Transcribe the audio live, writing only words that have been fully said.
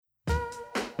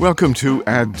Welcome to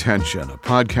Adtention, a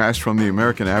podcast from the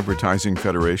American Advertising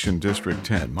Federation District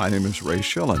 10. My name is Ray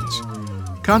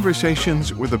Schillens.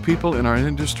 Conversations with the people in our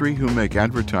industry who make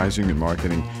advertising and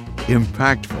marketing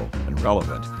impactful and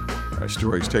relevant. Our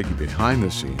stories take you behind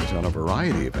the scenes on a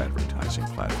variety of advertising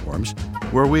platforms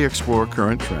where we explore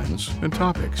current trends and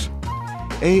topics.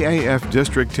 AAF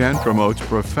District 10 promotes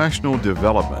professional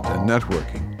development and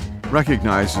networking,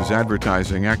 recognizes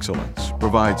advertising excellence,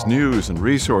 provides news and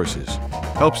resources,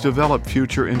 helps develop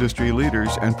future industry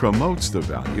leaders, and promotes the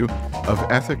value of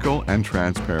ethical and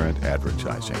transparent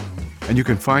advertising. And you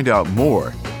can find out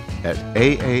more at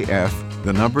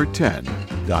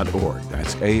aaf10.org.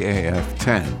 That's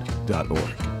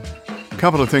aaf10.org. A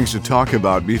couple of things to talk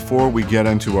about before we get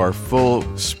into our full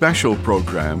special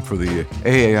program for the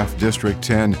AAF District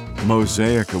 10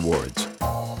 Mosaic Awards.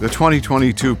 The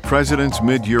 2022 President's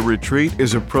Mid-Year Retreat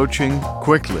is approaching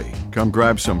quickly. Come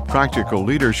grab some practical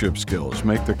leadership skills,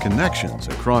 make the connections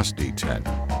across D10.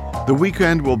 The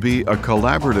weekend will be a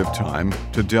collaborative time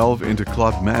to delve into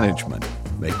club management,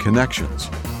 make connections,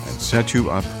 and set you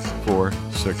up for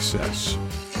success.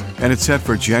 And it's set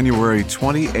for January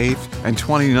 28th and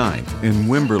 29th in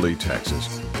Wimberley,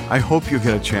 Texas. I hope you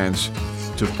get a chance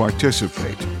to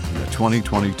participate in the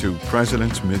 2022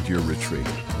 President's Mid-Year Retreat.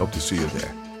 Hope to see you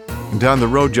there. And down the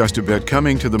road just a bit,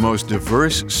 coming to the most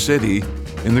diverse city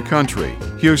in the country,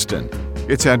 Houston.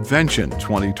 It's Advention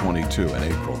 2022 in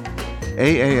April.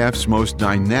 AAF's most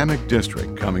dynamic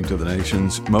district coming to the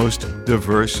nation's most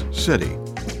diverse city.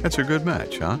 That's a good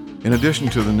match, huh? In addition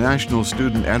to the National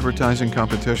Student Advertising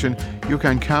Competition, you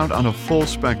can count on a full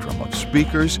spectrum of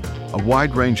speakers, a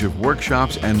wide range of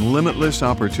workshops, and limitless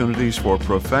opportunities for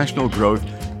professional growth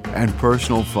and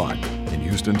personal fun in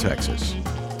Houston, Texas.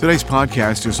 Today's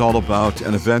podcast is all about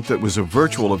an event that was a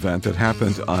virtual event that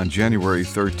happened on January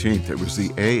 13th. It was the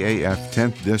AAF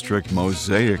 10th District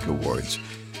Mosaic Awards.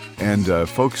 And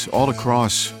folks all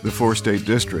across the four-state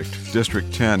district,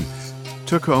 District 10,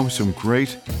 took home some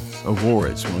great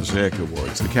awards, Mosaic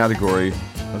Awards. The category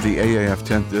of the AAF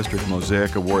 10th District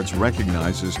Mosaic Awards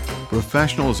recognizes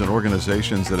professionals and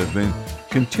organizations that have been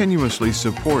continuously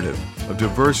supportive of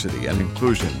diversity and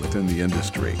inclusion within the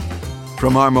industry.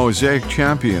 From our Mosaic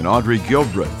champion, Audrey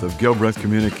Gilbreth of Gilbreth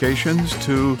Communications,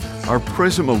 to our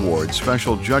Prism Award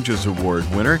Special Judges Award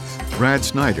winner, Brad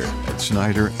Snyder at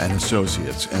Snyder &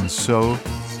 Associates, and so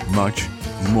much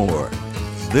more.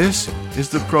 This is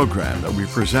the program that we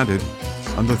presented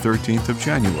on the 13th of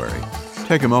January.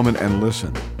 Take a moment and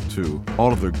listen to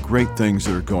all of the great things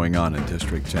that are going on in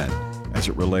District 10 as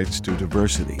it relates to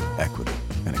diversity, equity,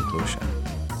 and inclusion.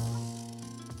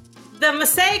 The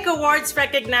Mosaic Awards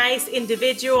recognize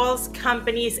individuals,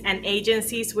 companies, and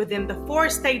agencies within the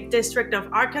four-state district of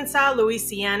Arkansas,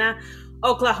 Louisiana,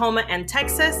 Oklahoma, and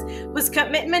Texas, whose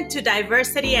commitment to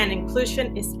diversity and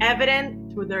inclusion is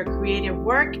evident through their creative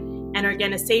work and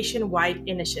organization-wide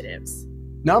initiatives.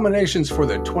 Nominations for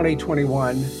the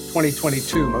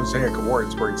 2021-2022 Mosaic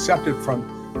Awards were accepted from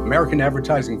American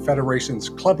Advertising Federation's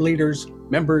club leaders,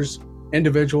 members,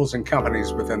 individuals, and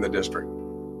companies within the district.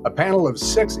 A panel of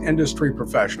 6 industry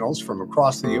professionals from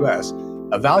across the U.S.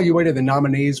 evaluated the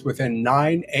nominees within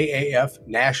 9 AAF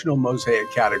National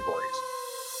Mosaic categories.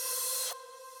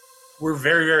 We're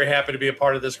very, very happy to be a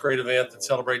part of this great event that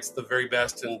celebrates the very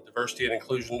best in diversity and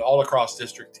inclusion all across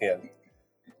District 10.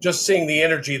 Just seeing the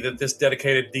energy that this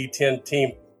dedicated D10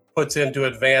 team puts in to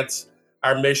advance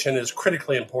our mission is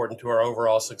critically important to our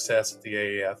overall success at the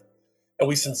AAF. And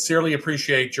we sincerely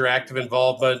appreciate your active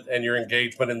involvement and your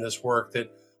engagement in this work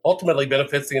that ultimately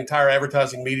benefits the entire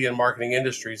advertising, media, and marketing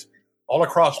industries all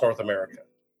across North America.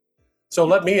 So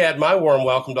let me add my warm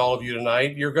welcome to all of you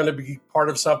tonight. You're going to be part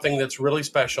of something that's really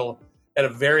special at a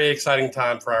very exciting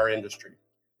time for our industry.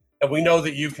 And we know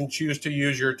that you can choose to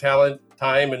use your talent,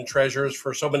 time, and treasures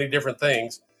for so many different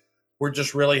things. We're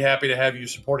just really happy to have you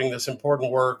supporting this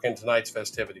important work in tonight's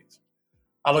festivities.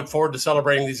 I look forward to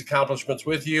celebrating these accomplishments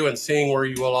with you and seeing where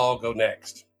you will all go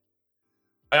next.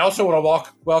 I also want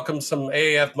to welcome some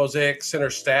AAF Mosaic Center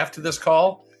staff to this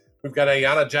call. We've got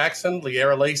Ayanna Jackson,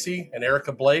 Leara Lacey, and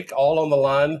Erica Blake all on the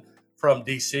line from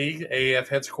DC, AAF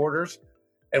headquarters.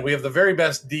 And we have the very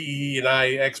best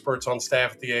DE&I experts on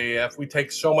staff at the AAF. We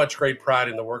take so much great pride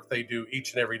in the work they do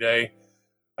each and every day.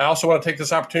 I also want to take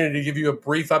this opportunity to give you a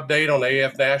brief update on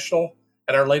AAF National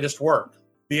and our latest work.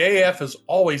 The AAF has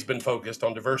always been focused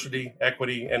on diversity,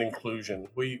 equity, and inclusion.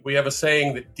 We have a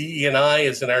saying that DE&I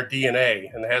is in our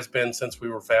DNA and has been since we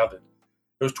were founded.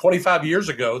 It was 25 years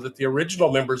ago that the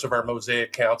original members of our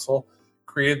Mosaic Council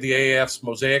created the AAF's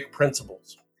Mosaic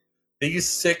Principles. These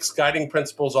 6 guiding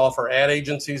principles offer ad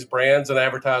agencies, brands, and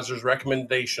advertisers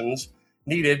recommendations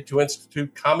needed to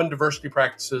institute common diversity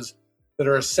practices that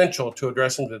are essential to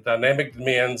addressing the dynamic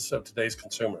demands of today's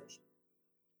consumers.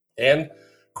 And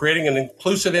creating an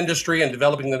inclusive industry and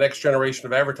developing the next generation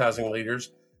of advertising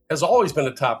leaders has always been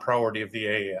a top priority of the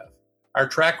AAF. Our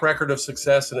track record of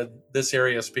success in this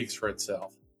area speaks for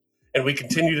itself. And we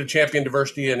continue to champion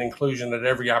diversity and inclusion at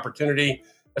every opportunity,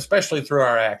 especially through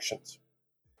our actions.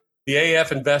 The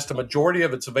AAF invests a majority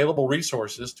of its available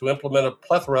resources to implement a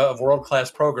plethora of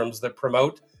world-class programs that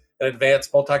promote and advance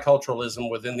multiculturalism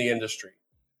within the industry.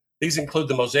 These include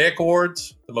the Mosaic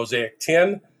Awards, the Mosaic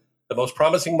 10, the Most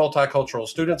Promising Multicultural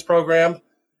Students Program,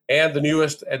 and the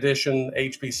newest edition,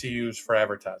 HBCUs for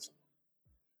Advertising.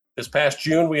 This past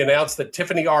June, we announced that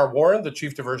Tiffany R. Warren, the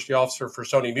Chief Diversity Officer for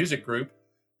Sony Music Group,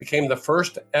 became the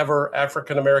first ever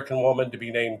African-American woman to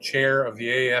be named chair of the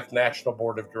AAF National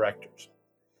Board of Directors.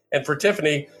 And for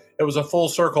Tiffany, it was a full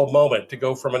circle moment to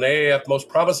go from an AAF Most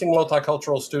Promising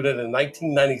Multicultural Student in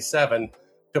 1997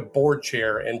 to board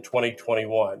chair in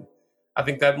 2021. I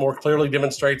think that more clearly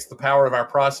demonstrates the power of our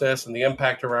process and the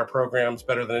impact of our programs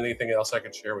better than anything else I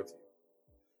could share with you.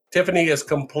 Tiffany is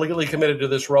completely committed to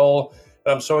this role,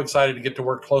 and I'm so excited to get to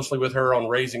work closely with her on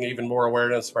raising even more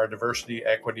awareness of our diversity,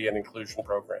 equity, and inclusion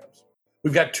programs.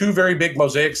 We've got two very big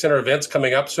Mosaic Center events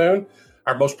coming up soon.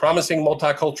 Our Most Promising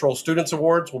Multicultural Students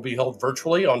Awards will be held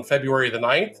virtually on February the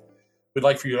 9th. We'd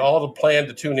like for you all to plan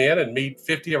to tune in and meet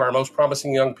 50 of our most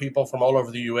promising young people from all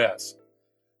over the U.S.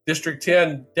 District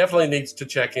 10 definitely needs to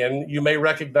check in. You may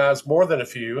recognize more than a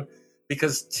few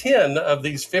because 10 of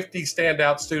these 50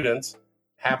 standout students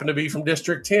happen to be from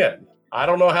District 10. I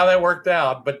don't know how that worked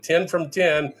out, but 10 from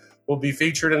 10 will be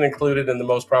featured and included in the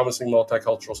Most Promising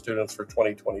Multicultural Students for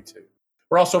 2022.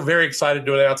 We're also very excited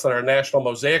to announce that our National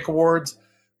Mosaic Awards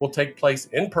will take place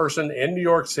in person in New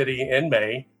York City in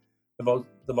May. The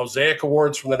Mosaic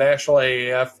Awards from the National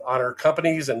AAF honor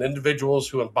companies and individuals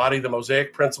who embody the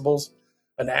Mosaic principles,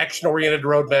 an action-oriented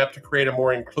roadmap to create a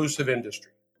more inclusive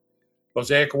industry.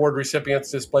 Mosaic Award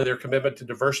recipients display their commitment to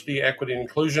diversity, equity, and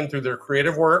inclusion through their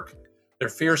creative work, their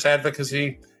fierce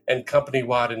advocacy, and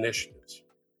company-wide initiatives.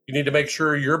 You need to make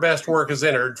sure your best work is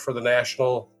entered for the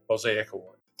National Mosaic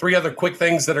Award. Three other quick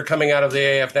things that are coming out of the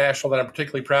AAF National that I'm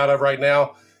particularly proud of right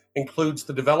now includes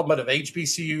the development of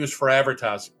HBCUs for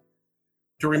advertising.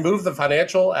 To remove the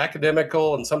financial,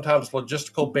 academical, and sometimes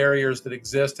logistical barriers that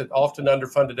exist at often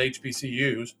underfunded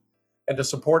HBCUs, and to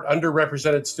support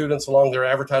underrepresented students along their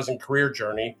advertising career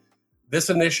journey, this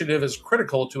initiative is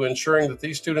critical to ensuring that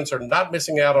these students are not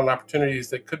missing out on opportunities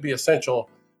that could be essential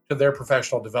to their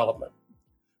professional development.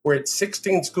 We're at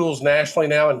 16 schools nationally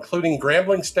now, including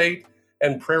Grambling State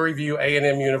and Prairie View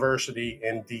A&M University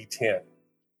in D10.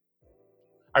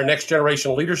 Our Next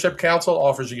Generation Leadership Council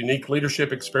offers a unique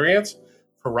leadership experience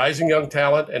for rising young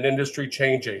talent and industry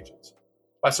change agents.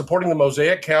 By supporting the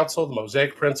Mosaic Council, the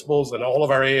Mosaic Principles, and all of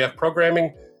our AAF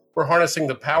programming, we're harnessing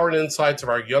the power and insights of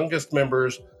our youngest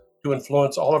members to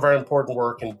influence all of our important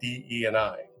work in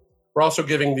DE&I. We're also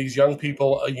giving these young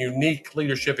people a unique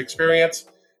leadership experience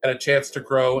and a chance to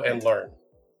grow and learn.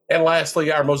 And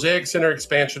lastly, our Mosaic Center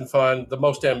Expansion Fund, the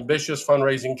most ambitious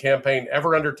fundraising campaign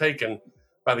ever undertaken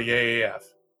by the AAF.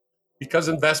 Because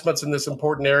investments in this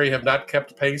important area have not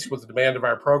kept pace with the demand of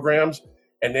our programs,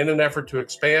 and in an effort to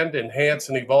expand, enhance,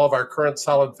 and evolve our current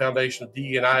solid foundation of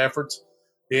DE&I efforts,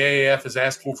 the AAF is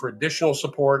asking for additional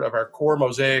support of our core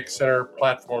Mosaic Center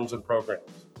platforms and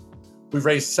programs. We've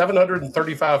raised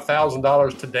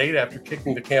 $735,000 to date after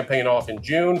kicking the campaign off in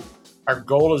June. Our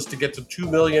goal is to get to $2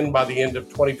 million by the end of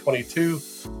 2022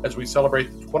 as we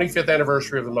celebrate the 25th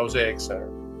anniversary of the Mosaic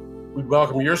Center. We'd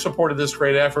welcome your support of this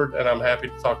great effort, and I'm happy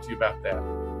to talk to you about that.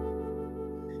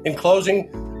 In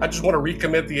closing, I just want to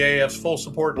recommit the AAF's full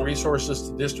support and resources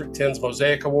to District 10's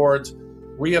Mosaic Awards,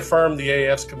 reaffirm the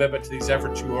AAF's commitment to these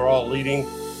efforts you are all leading.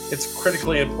 It's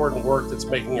critically important work that's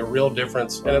making a real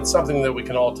difference, and it's something that we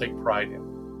can all take pride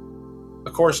in.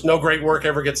 Of course, no great work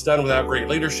ever gets done without great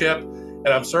leadership, and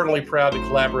I'm certainly proud to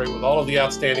collaborate with all of the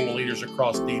outstanding leaders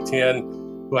across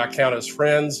D10 who I count as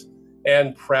friends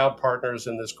and proud partners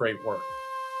in this great work.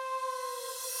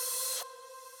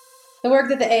 The work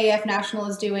that the AAF National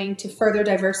is doing to further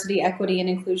diversity, equity, and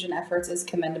inclusion efforts is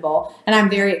commendable, and I'm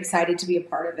very excited to be a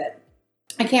part of it.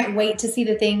 I can't wait to see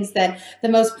the things that the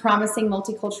most promising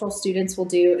multicultural students will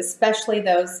do, especially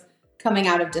those coming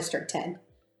out of District 10.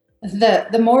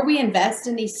 The more we invest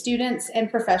in these students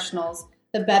and professionals,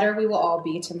 the better we will all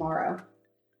be tomorrow.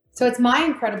 So it's my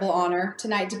incredible honor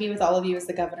tonight to be with all of you as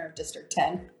the governor of District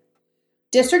 10.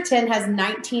 District 10 has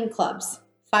 19 clubs.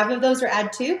 5 of those are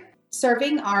Add 2,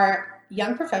 serving our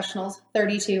young professionals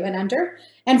 32 and under,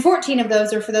 and 14 of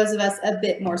those are for those of us a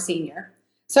bit more senior.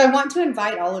 So I want to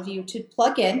invite all of you to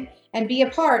plug in and be a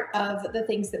part of the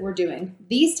things that we're doing.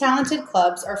 These talented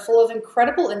clubs are full of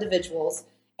incredible individuals,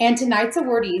 and tonight's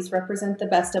awardees represent the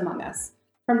best among us.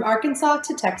 From Arkansas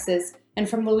to Texas, and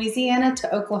from Louisiana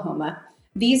to Oklahoma,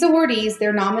 these awardees,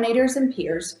 their nominators and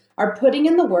peers, are putting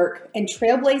in the work and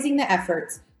trailblazing the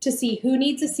efforts to see who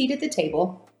needs a seat at the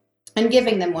table and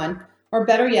giving them one, or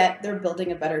better yet, they're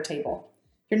building a better table.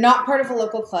 If you're not part of a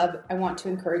local club, I want to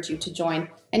encourage you to join,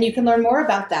 and you can learn more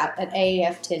about that at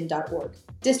aaf10.org.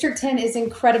 District 10 is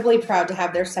incredibly proud to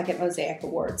have their second Mosaic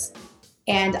Awards,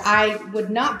 and I would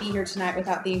not be here tonight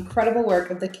without the incredible work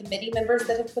of the committee members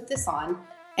that have put this on,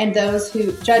 and those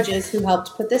judges who helped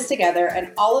put this together,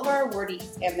 and all of our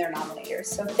awardees and their nominators.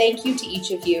 So thank you to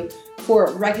each of you for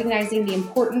recognizing the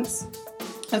importance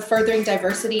of furthering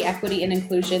diversity, equity, and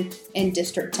inclusion in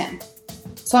District 10.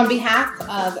 So on behalf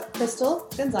of Crystal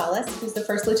Gonzalez, who's the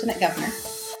First Lieutenant Governor,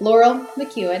 Laurel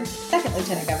McEwen, Second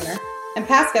Lieutenant Governor, and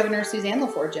past Governor Suzanne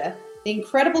LaForgia, the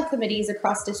incredible committees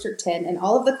across District 10 and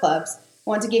all of the clubs, I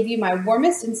want to give you my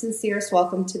warmest and sincerest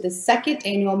welcome to the second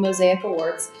annual Mosaic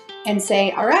Awards and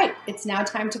say, all right, it's now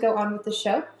time to go on with the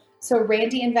show. So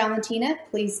Randy and Valentina,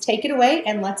 please take it away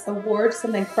and let's award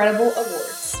some incredible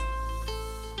awards.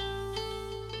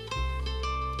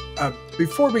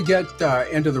 Before we get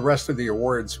into the rest of the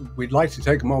awards, we'd like to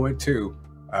take a moment to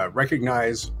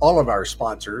recognize all of our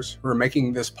sponsors who are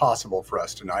making this possible for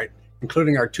us tonight,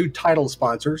 including our two title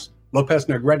sponsors, Lopez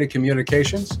Negrete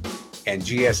Communications and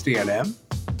GSD&M.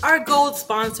 Our gold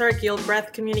sponsor,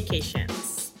 Gilbreth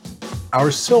Communications. Our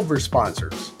silver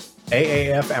sponsors,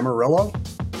 AAF Amarillo,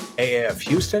 AAF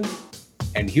Houston,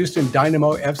 and Houston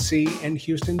Dynamo FC and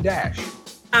Houston Dash.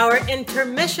 Our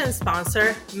intermission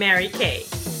sponsor, Mary Kay.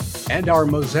 And our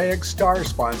Mosaic Star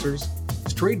sponsors,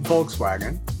 Street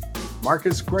Volkswagen,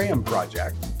 Marcus Graham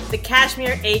Project, the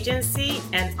Kashmir Agency,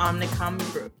 and Omnicom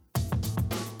Group.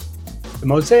 The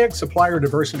Mosaic Supplier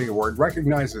Diversity Award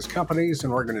recognizes companies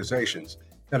and organizations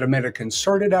that have made a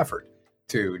concerted effort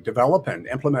to develop and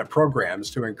implement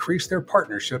programs to increase their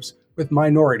partnerships with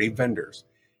minority vendors.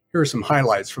 Here are some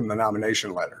highlights from the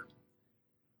nomination letter.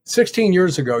 16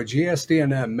 years ago,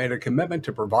 GSD&M made a commitment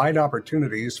to provide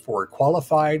opportunities for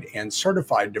qualified and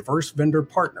certified diverse vendor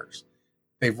partners.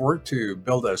 They've worked to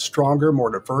build a stronger, more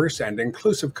diverse, and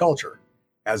inclusive culture.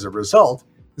 As a result,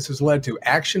 this has led to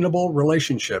actionable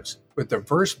relationships with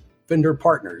diverse vendor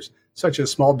partners, such as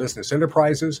small business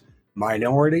enterprises,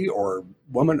 minority or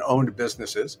woman-owned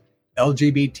businesses,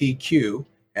 LGBTQ,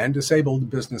 and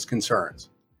disabled business concerns.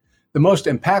 The most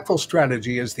impactful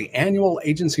strategy is the annual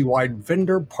agency-wide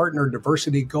Vendor Partner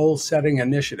Diversity Goal Setting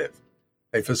Initiative.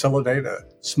 They facilitate a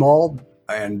small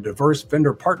and diverse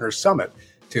vendor partner summit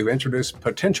to introduce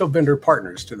potential vendor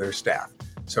partners to their staff.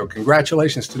 So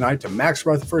congratulations tonight to Max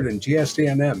Rutherford and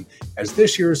GSD&M as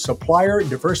this year's Supplier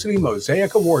Diversity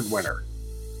Mosaic Award winner.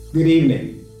 Good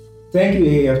evening. Thank you,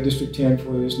 AAF District 10,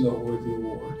 for this noteworthy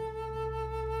award.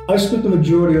 I spent the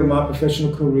majority of my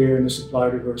professional career in the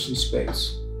supplier diversity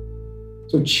space.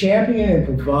 So championing and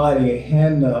providing a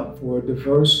hand up for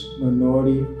diverse,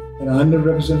 minority, and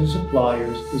underrepresented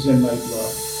suppliers is in my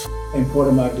blood and part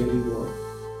of my daily work.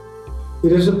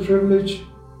 It is a privilege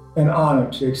and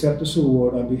honor to accept this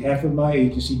award on behalf of my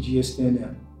agency,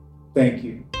 GSD&M. Thank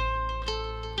you.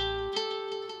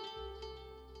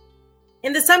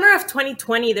 In the summer of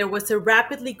 2020, there was a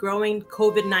rapidly growing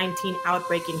COVID-19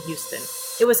 outbreak in Houston.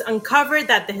 It was uncovered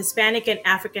that the Hispanic and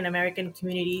African American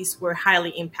communities were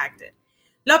highly impacted.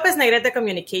 Lopez Negrete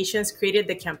Communications created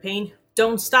the campaign,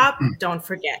 Don't Stop, Don't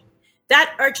Forget.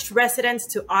 That urged residents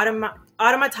to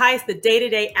automatize the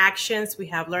day-to-day actions we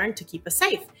have learned to keep us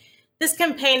safe. This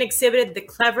campaign exhibited the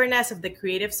cleverness of the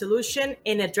creative solution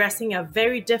in addressing a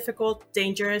very difficult,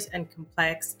 dangerous, and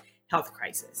complex health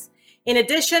crisis. In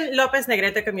addition, Lopez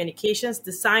Negrete Communications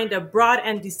designed a broad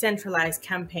and decentralized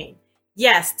campaign,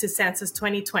 Yes to Census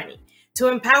 2020, to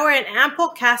empower an ample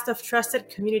cast of trusted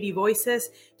community voices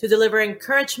to deliver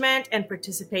encouragement and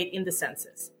participate in the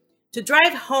census. To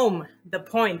drive home the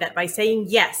point that by saying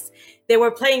yes, they were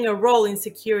playing a role in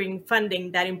securing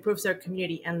funding that improves their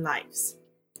community and lives.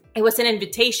 It was an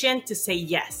invitation to say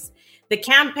yes. The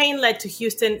campaign led to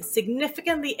Houston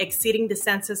significantly exceeding the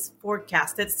census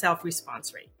forecasted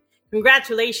self-response rate.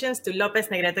 Congratulations to Lopez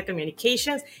Negrete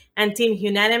Communications and Team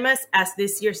Unanimous as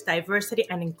this year's Diversity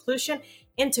and Inclusion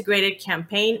Integrated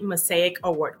Campaign Mosaic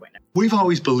Award winner. We've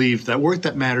always believed that work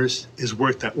that matters is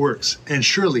work that works, and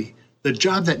surely the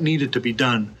job that needed to be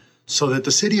done so that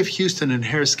the city of Houston and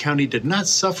Harris County did not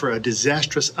suffer a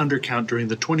disastrous undercount during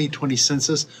the 2020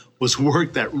 census was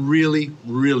work that really,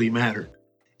 really mattered.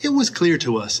 It was clear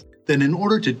to us that in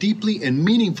order to deeply and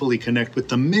meaningfully connect with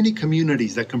the many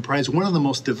communities that comprise one of the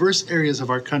most diverse areas of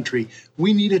our country,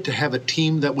 we needed to have a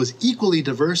team that was equally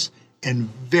diverse and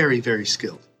very, very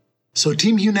skilled. So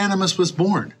Team Unanimous was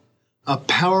born, a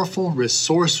powerful,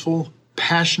 resourceful,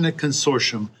 passionate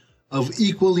consortium of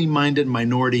equally minded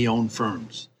minority-owned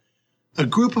firms. A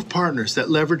group of partners that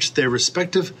leveraged their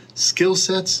respective skill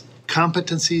sets,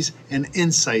 competencies, and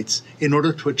insights in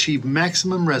order to achieve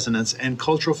maximum resonance and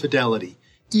cultural fidelity,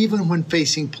 even when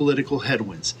facing political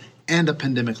headwinds and a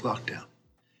pandemic lockdown.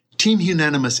 Team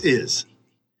Unanimous is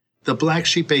the Black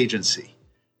Sheep Agency,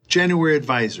 January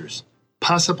Advisors,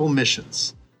 Possible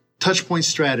Missions, Touchpoint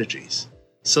Strategies,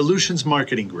 Solutions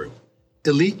Marketing Group,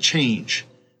 Elite Change,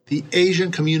 the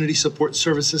Asian Community Support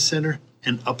Services Center,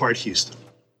 and UpArt Houston.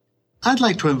 I'd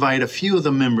like to invite a few of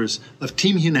the members of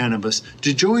Team Unanimous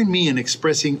to join me in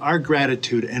expressing our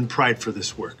gratitude and pride for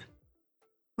this work.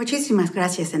 Muchísimas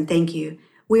gracias and thank you.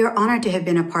 We are honored to have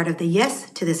been a part of the Yes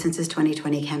to the Census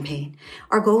 2020 campaign.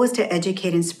 Our goal was to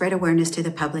educate and spread awareness to the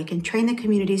public and train the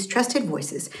community's trusted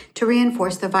voices to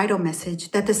reinforce the vital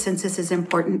message that the census is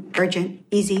important, urgent,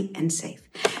 easy, and safe.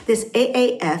 This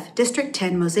AAF District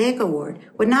 10 Mosaic Award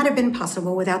would not have been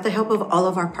possible without the help of all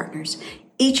of our partners.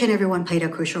 Each and everyone played a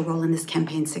crucial role in this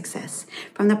campaign's success.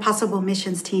 From the Possible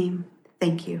Missions team,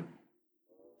 thank you.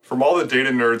 From all the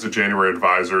data nerds at January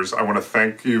Advisors, I want to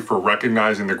thank you for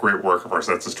recognizing the great work of our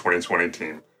Census 2020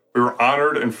 team. We were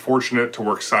honored and fortunate to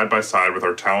work side by side with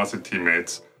our talented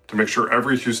teammates to make sure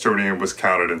every Houstonian was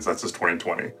counted in Census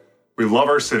 2020. We love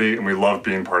our city and we love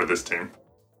being part of this team.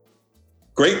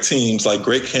 Great teams, like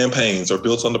great campaigns, are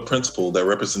built on the principle that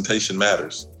representation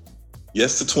matters.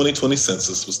 Yes to 2020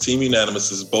 Census was Team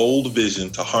Unanimous's bold vision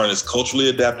to harness culturally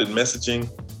adapted messaging,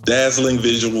 dazzling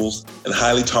visuals, and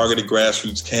highly targeted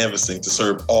grassroots canvassing to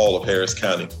serve all of Harris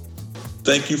County.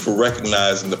 Thank you for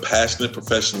recognizing the passionate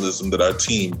professionalism that our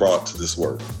team brought to this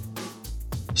work.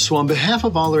 So on behalf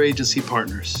of all our agency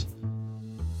partners,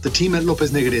 the team at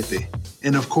Lopez Negrete,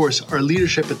 and of course, our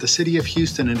leadership at the City of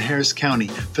Houston and Harris County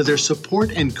for their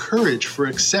support and courage for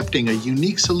accepting a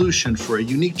unique solution for a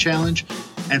unique challenge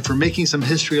and for making some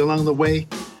history along the way,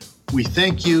 we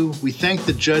thank you, we thank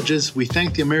the judges, we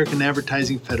thank the American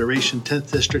Advertising Federation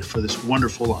 10th District for this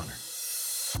wonderful honor.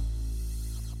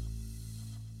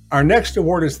 Our next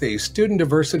award is the Student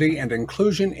Diversity and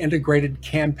Inclusion Integrated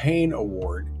Campaign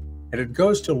Award, and it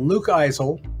goes to Luke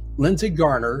Eisel, Lindsay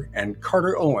Garner, and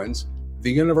Carter Owens,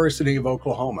 the University of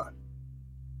Oklahoma.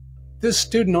 This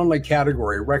student-only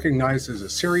category recognizes a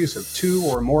series of 2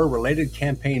 or more related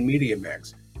campaign media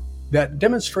mix that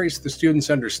demonstrates the students'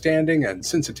 understanding and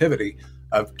sensitivity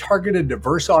of targeted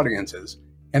diverse audiences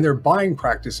and their buying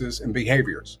practices and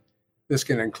behaviors. This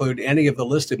can include any of the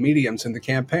listed mediums in the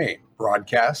campaign: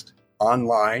 broadcast,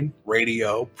 online,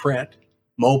 radio, print,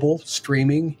 mobile,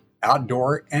 streaming,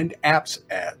 outdoor, and apps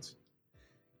ads.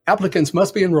 Applicants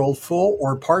must be enrolled full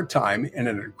or part-time in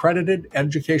an accredited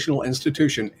educational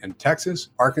institution in Texas,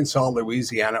 Arkansas,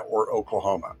 Louisiana, or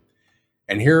Oklahoma.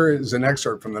 And here is an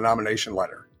excerpt from the nomination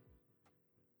letter.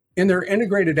 In their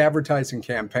integrated advertising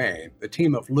campaign, the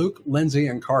team of Luke, Lindsay,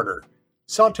 and Carter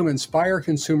sought to inspire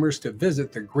consumers to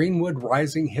visit the Greenwood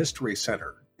Rising History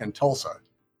Center in Tulsa,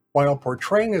 while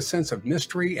portraying a sense of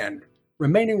mystery and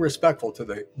remaining respectful to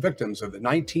the victims of the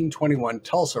 1921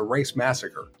 Tulsa Race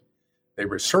Massacre. They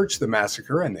researched the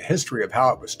massacre and the history of how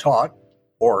it was taught,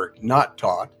 or not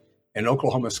taught, in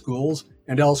Oklahoma schools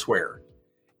and elsewhere.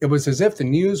 It was as if the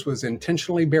news was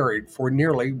intentionally buried for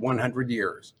nearly 100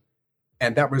 years.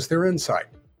 And that was their insight: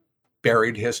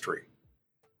 buried history.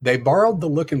 They borrowed the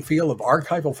look and feel of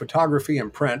archival photography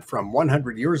and print from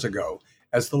 100 years ago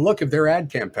as the look of their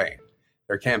ad campaign.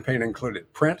 Their campaign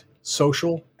included print,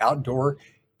 social, outdoor,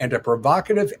 and a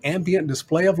provocative ambient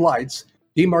display of lights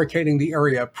demarcating the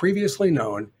area previously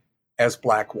known as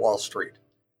Black Wall Street.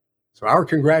 So our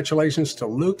congratulations to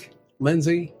Luke,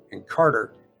 Lindsay, and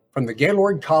Carter from the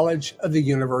Gaylord College of the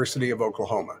University of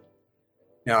Oklahoma.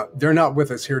 Now, they're not with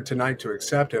us here tonight to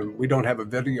accept him. We don't have a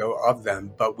video of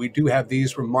them, but we do have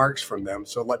these remarks from them,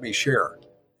 so let me share.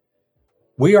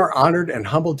 We are honored and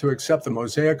humbled to accept the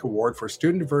Mosaic Award for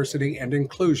Student Diversity and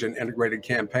Inclusion Integrated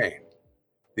Campaign.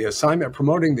 The assignment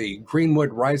promoting the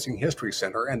Greenwood Rising History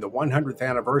Center and the 100th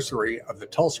anniversary of the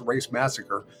Tulsa Race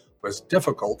Massacre was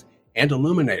difficult and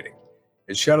illuminating.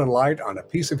 It shed a light on a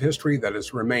piece of history that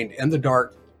has remained in the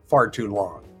dark far too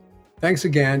long. Thanks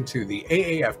again to the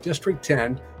AAF District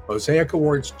 10 Mosaic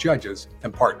Awards judges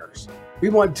and partners. We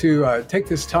want to take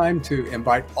this time to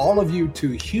invite all of you to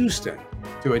Houston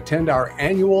to attend our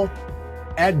annual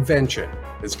Advention.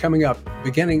 It's coming up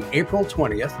beginning April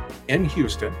 20th in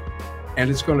Houston. and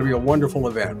it's going to be a wonderful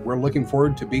event. We're looking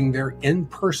forward to being there in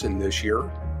person this year,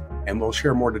 and we'll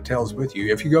share more details with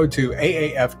you. If you go to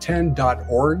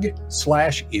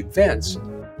aaf10.org/events,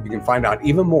 you can find out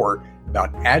even more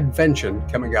about Advention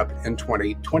coming up in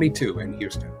 2022 in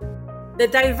Houston. The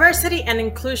Diversity and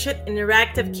Inclusion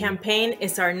Interactive Campaign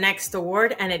is our next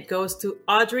award, and it goes to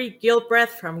Audrey Gilbreth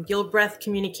from Gilbreth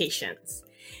Communications.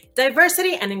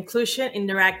 Diversity and Inclusion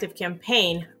Interactive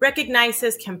Campaign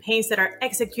recognizes campaigns that are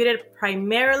executed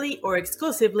primarily or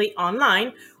exclusively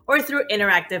online or through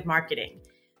interactive marketing.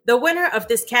 The winner of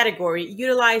this category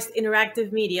utilized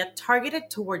interactive media targeted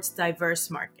towards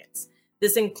diverse markets.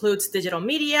 This includes digital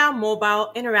media,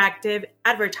 mobile, interactive,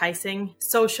 advertising,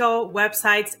 social,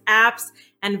 websites, apps,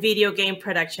 and video game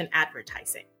production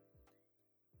advertising.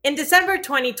 In December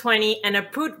 2020, an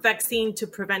approved vaccine to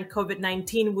prevent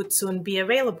COVID-19 would soon be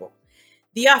available.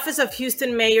 The Office of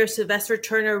Houston Mayor Sylvester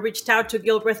Turner reached out to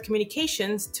Gilbreth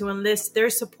Communications to enlist their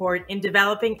support in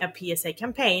developing a PSA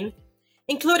campaign,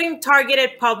 including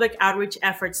targeted public outreach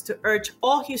efforts to urge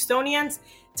all Houstonians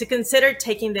to consider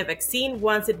taking the vaccine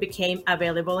once it became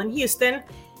available in Houston,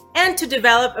 and to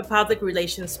develop a public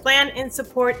relations plan in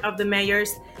support of the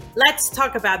mayor's Let's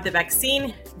Talk About the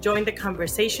Vaccine, Join the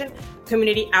Conversation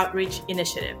community outreach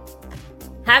initiative.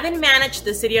 Having managed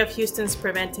the City of Houston's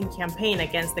Preventing campaign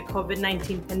against the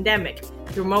COVID-19 pandemic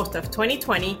through most of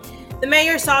 2020, the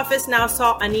mayor's office now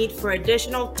saw a need for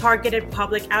additional targeted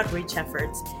public outreach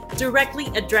efforts, directly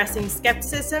addressing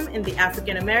skepticism in the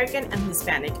African American and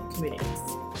Hispanic communities.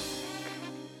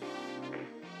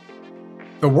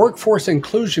 The Workforce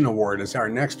Inclusion Award is our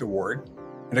next award,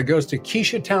 and it goes to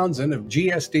Keisha Townsend of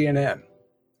GSD&M.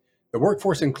 The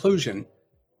Workforce Inclusion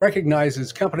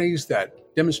recognizes companies that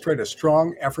demonstrate a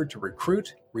strong effort to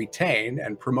recruit, retain,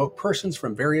 and promote persons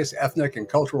from various ethnic and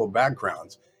cultural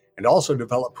backgrounds, and also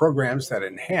develop programs that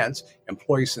enhance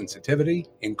employee sensitivity,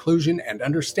 inclusion, and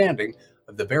understanding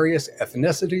of the various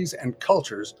ethnicities and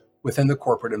cultures within the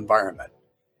corporate environment.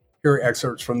 Here are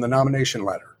excerpts from the nomination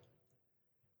letter.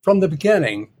 From the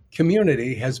beginning,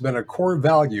 community has been a core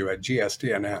value at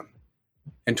GSD&M.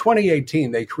 In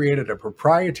 2018, they created a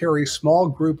proprietary small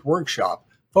group workshop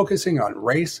focusing on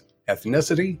race,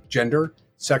 ethnicity, gender,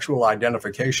 sexual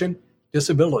identification,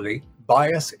 disability,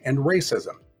 bias, and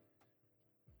racism.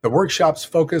 The workshops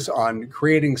focus on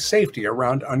creating safety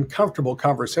around uncomfortable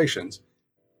conversations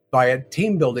via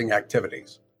team-building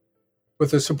activities.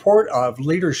 With the support of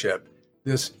leadership,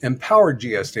 this empowered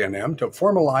GSD&M to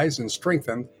formalize and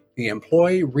strengthen the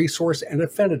employee resource and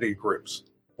affinity groups: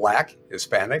 Black,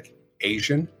 Hispanic,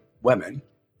 Asian, women,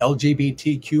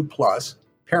 LGBTQ+,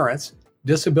 parents,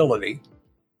 disability,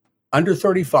 under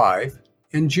 35,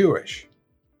 and Jewish.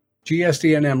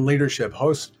 GSD&M leadership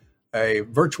hosts a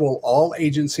virtual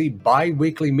all-agency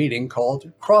bi-weekly meeting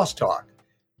called Crosstalk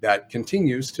that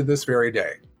continues to this very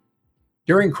day.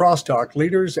 During Crosstalk,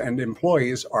 leaders and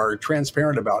employees are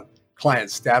transparent about client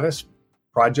status,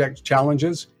 project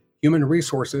challenges, human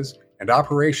resources, and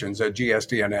operations at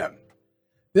GSD&M.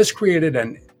 This created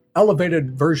an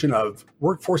elevated version of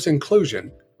workforce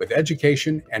inclusion with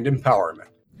education and empowerment.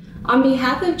 On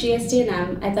behalf of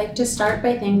GSD&M, I'd like to start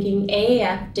by thanking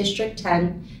AAF District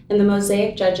 10 and the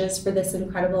Mosaic judges for this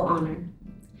incredible honor.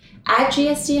 At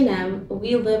GSD&M,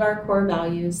 we live our core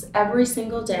values every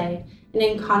single day and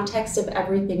in context of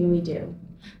everything we do.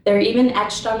 They're even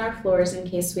etched on our floors in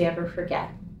case we ever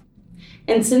forget.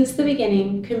 And since the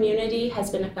beginning, community has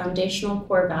been a foundational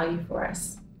core value for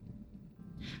us.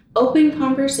 Open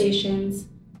conversations,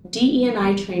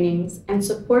 DE&I trainings, and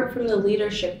support from the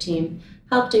leadership team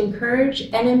helped encourage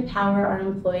and empower our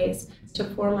employees to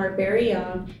form our very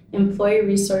own employee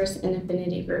resource and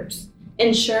affinity groups,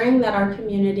 ensuring that our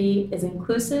community is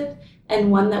inclusive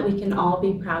and one that we can all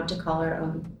be proud to call our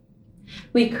own.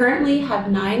 We currently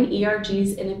have 9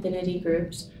 ERGs and affinity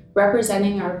groups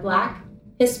representing our Black,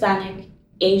 Hispanic,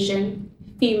 Asian,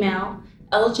 female,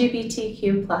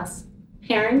 LGBTQ+,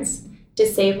 parents,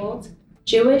 disabled,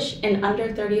 Jewish, and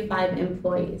under 35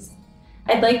 employees.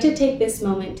 I'd like to take this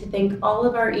moment to thank all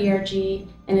of our ERG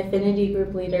and affinity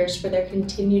group leaders for their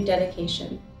continued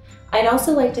dedication. I'd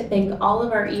also like to thank all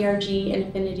of our ERG and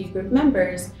affinity group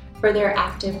members for their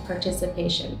active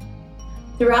participation.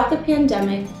 Throughout the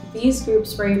pandemic, these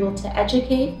groups were able to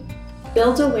educate,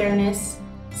 build awareness,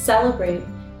 celebrate,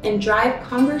 and drive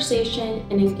conversation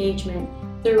and engagement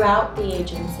throughout the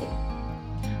agency,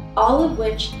 all of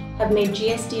which have made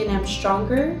GSD&M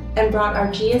stronger and brought our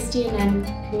GSD&M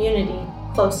community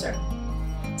closer.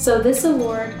 So this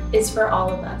award is for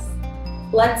all of us.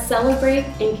 Let's celebrate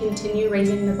and continue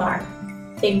raising the bar.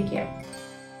 Thank you.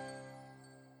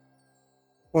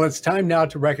 Well, it's time now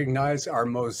to recognize our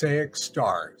Mosaic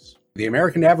Stars. The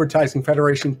American Advertising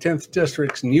Federation 10th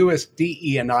District's newest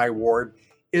DE&I award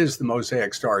is the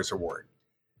Mosaic Stars Award.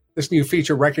 This new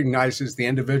feature recognizes the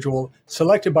individual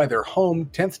selected by their home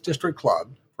 10th District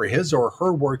Club for his or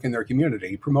her work in their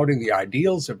community, promoting the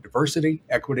ideals of diversity,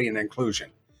 equity, and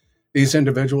inclusion. These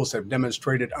individuals have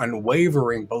demonstrated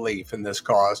unwavering belief in this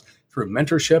cause through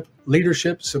mentorship,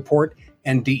 leadership, support,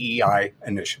 and DEI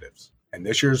initiatives. And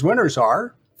this year's winners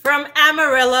are... From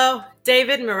Amarillo,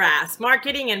 David Moraz,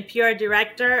 Marketing and PR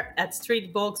Director at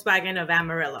Street Volkswagen of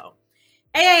Amarillo.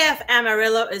 AAF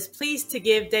Amarillo is pleased to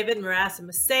give David Moraz a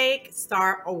Mosaic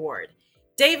Star Award.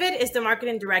 David is the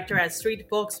Marketing Director at Street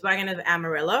Volkswagen of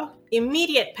Amarillo,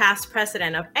 immediate past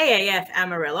president of AAF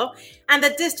Amarillo, and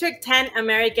the District 10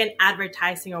 American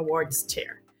Advertising Awards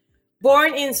Chair.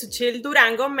 Born in Suchil,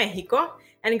 Durango, Mexico,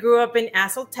 and grew up in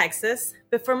Azle, Texas,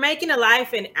 before making a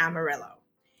life in Amarillo.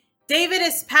 David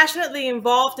is passionately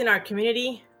involved in our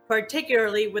community,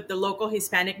 particularly with the local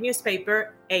Hispanic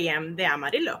newspaper, AM de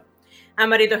Amarillo,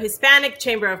 Amarillo Hispanic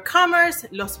Chamber of Commerce,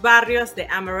 Los Barrios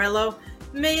de Amarillo,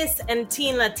 Miss and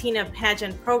Teen Latina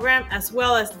pageant program, as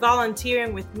well as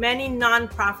volunteering with many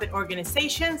nonprofit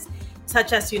organizations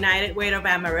such as United Way of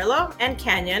Amarillo and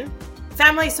Canyon,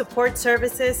 Family Support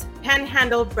Services,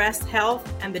 Panhandle Breast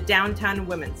Health, and the Downtown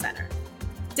Women's Center.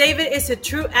 David is a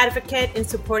true advocate in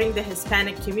supporting the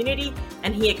Hispanic community,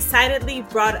 and he excitedly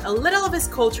brought a little of his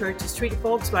culture to Street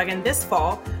Volkswagen this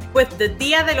fall with the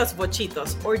Dia de los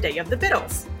Bochitos, or Day of the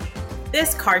Beatles.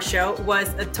 This car show was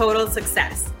a total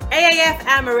success. AAF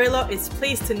Amarillo is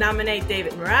pleased to nominate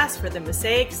David Moraz for the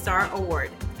Mosaic Star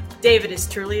Award. David is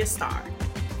truly a star.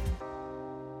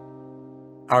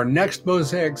 Our next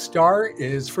Mosaic Star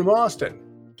is from Austin.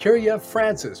 Kyria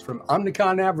Francis from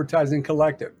Omnicon Advertising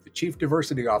Collective, the Chief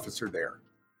Diversity Officer there.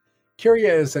 Kyria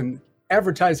is an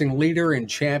advertising leader and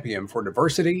champion for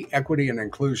diversity, equity, and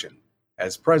inclusion.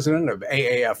 As president of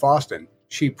AAF Austin,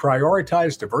 she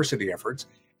prioritized diversity efforts,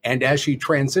 and as she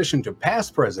transitioned to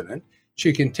past president,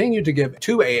 she continued to give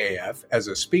to AAF as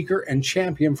a speaker and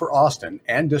champion for Austin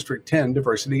and District 10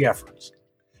 diversity efforts.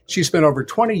 She spent over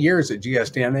 20 years at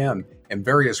GSD&M in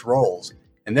various roles,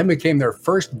 and then became their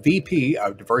first VP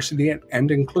of Diversity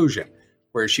and Inclusion,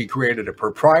 where she created a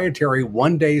proprietary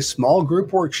one-day small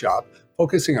group workshop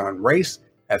focusing on race,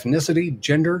 ethnicity,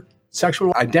 gender,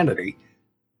 sexual identity,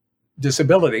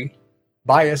 disability,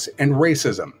 bias, and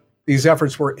racism. These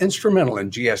efforts were instrumental in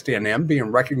GSD&M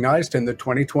being recognized in the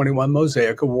 2021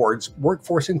 Mosaic Awards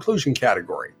Workforce Inclusion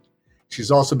category.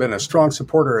 She's also been a strong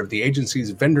supporter of the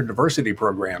agency's Vendor Diversity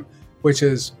Program, which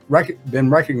has been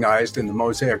recognized in the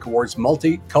Mosaic Awards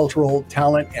Multicultural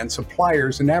Talent and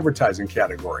Suppliers in Advertising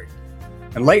category.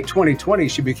 In late 2020,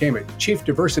 she became a Chief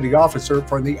Diversity Officer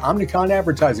for the Omnicon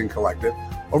Advertising Collective,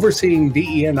 overseeing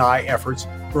DE&I efforts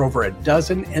for over a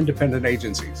dozen independent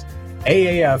agencies.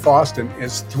 AAF Austin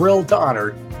is thrilled to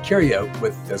honor Kyria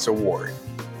with this award.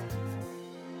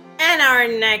 And our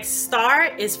next star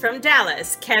is from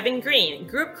Dallas, Kevin Green,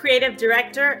 Group Creative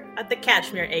Director at the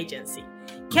Cashmere Agency.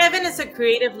 Kevin is a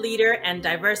creative leader and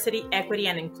diversity, equity,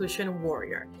 and inclusion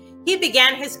warrior. He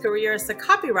began his career as a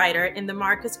copywriter in the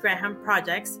Marcus Graham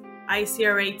Project's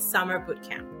ICR8 Summer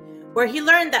Bootcamp, where he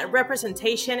learned that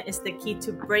representation is the key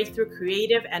to breakthrough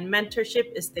creative and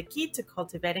mentorship is the key to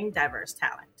cultivating diverse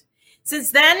talent.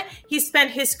 Since then, he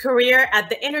spent his career at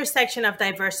the intersection of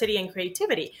diversity and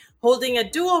creativity, holding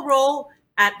a dual role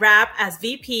at RAP as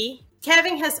VP.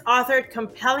 Kevin has authored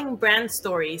compelling brand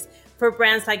stories for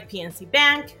brands like PNC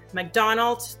Bank,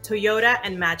 McDonald's, Toyota,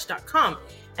 and Match.com,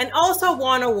 and also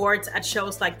won awards at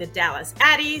shows like the Dallas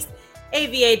Addies,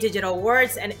 AVA Digital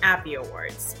Awards, and Appy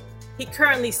Awards. He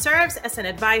currently serves as an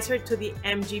advisor to the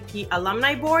MGP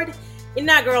Alumni Board,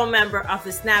 inaugural member of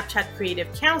the Snapchat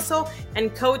Creative Council,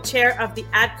 and co-chair of the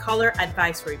AdColor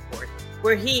Advisory Board,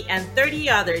 where he and 30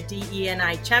 other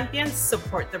DE&I champions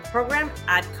support the program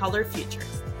AdColor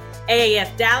Futures.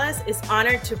 AAF Dallas is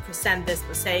honored to present this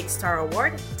Mosaic Star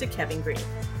Award to Kevin Green.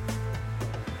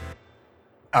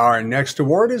 Our next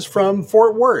award is from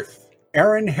Fort Worth.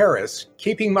 Aaron Harris,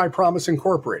 Keeping My Promise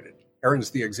Incorporated. Aaron's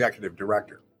the executive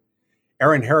director.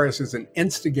 Aaron Harris is an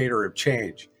instigator of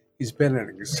change. He's been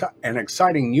an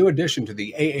exciting new addition to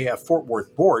the AAF Fort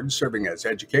Worth board, serving as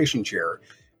education chair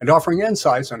and offering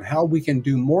insights on how we can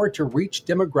do more to reach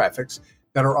demographics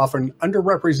that are often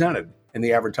underrepresented in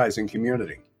the advertising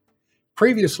community.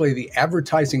 Previously the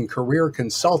advertising career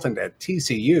consultant at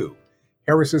TCU,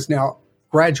 Harris is now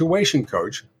graduation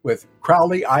coach with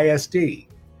Crowley ISD.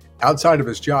 Outside of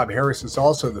his job, Harris is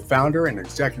also the founder and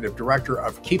executive director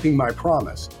of Keeping My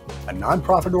Promise, a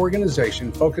nonprofit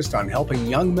organization focused on helping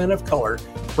young men of color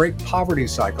break poverty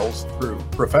cycles through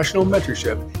professional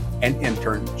mentorship and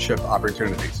internship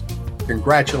opportunities.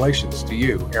 Congratulations to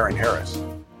you, Erin Harris.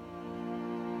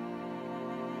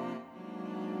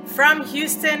 From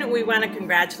Houston, we want to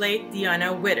congratulate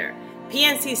Deanna Witter,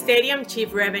 PNC Stadium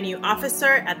Chief Revenue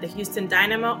Officer at the Houston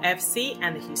Dynamo FC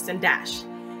and the Houston Dash.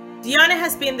 Deanna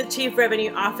has been the Chief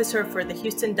Revenue Officer for the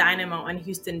Houston Dynamo and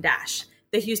Houston Dash,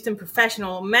 the Houston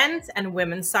professional men's and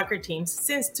women's soccer teams,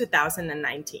 since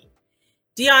 2019.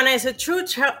 Deanna is a true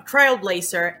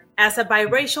trailblazer as a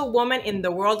biracial woman in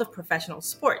the world of professional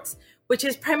sports, which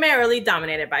is primarily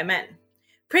dominated by men.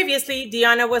 Previously,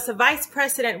 Deanna was a vice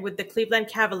president with the Cleveland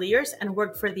Cavaliers and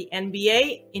worked for the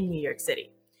NBA in New York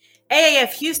City.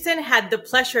 AAF Houston had the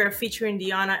pleasure of featuring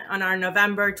Deanna on our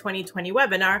November 2020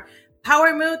 webinar,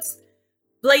 Power Moods,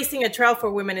 Blazing a Trail for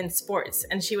Women in Sports,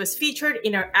 and she was featured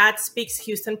in our Ad Speaks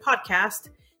Houston podcast,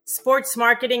 Sports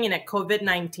Marketing in a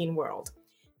COVID-19 World.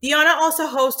 Deanna also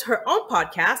hosts her own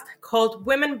podcast called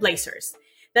Women Blazers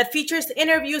that features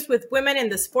interviews with women in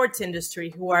the sports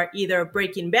industry who are either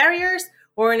breaking barriers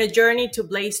or in a journey to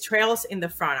blaze trails in the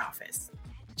front office.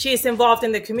 She is involved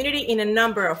in the community in a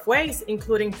number of ways,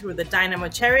 including through the Dynamo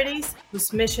Charities,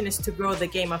 whose mission is to grow the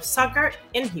game of soccer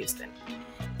in Houston.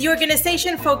 The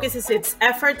organization focuses its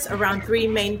efforts around three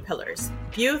main pillars: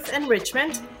 youth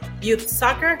enrichment, youth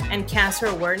soccer, and cancer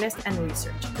awareness and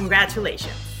research.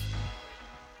 Congratulations.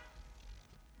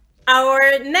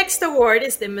 Our next award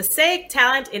is the Mosaic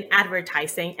Talent in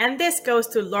Advertising, and this goes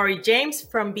to Lori James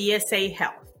from BSA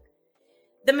Health.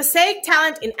 The Mosaic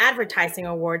Talent in Advertising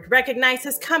Award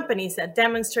recognizes companies that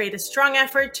demonstrate a strong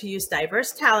effort to use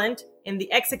diverse talent in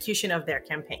the execution of their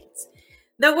campaigns.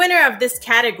 The winner of this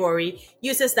category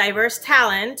uses diverse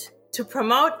talent to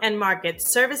promote and market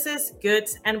services,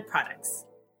 goods, and products.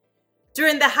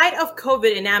 During the height of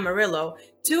COVID in Amarillo,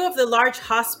 two of the large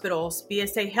hospitals,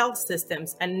 BSA Health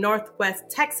Systems and Northwest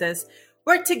Texas,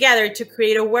 worked together to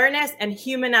create awareness and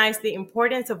humanize the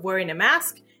importance of wearing a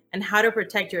mask and how to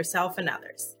protect yourself and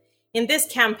others. In this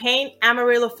campaign,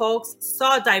 Amarillo folks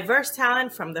saw diverse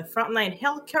talent from the frontline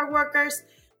healthcare workers,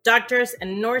 doctors,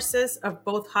 and nurses of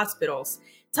both hospitals,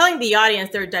 telling the audience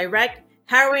their direct,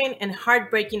 harrowing, and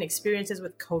heartbreaking experiences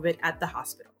with COVID at the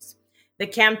hospitals. The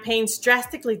campaign's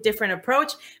drastically different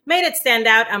approach made it stand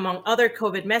out among other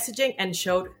COVID messaging and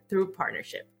showed through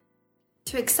partnership.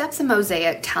 To accept the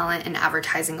Mosaic Talent in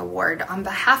Advertising Award on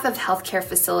behalf of healthcare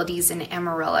facilities in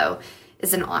Amarillo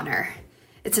is an honor.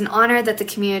 It's an honor that the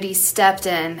community stepped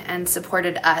in and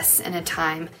supported us in a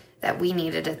time that we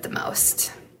needed it the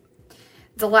most.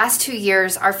 The last 2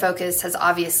 years, our focus has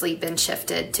obviously been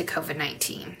shifted to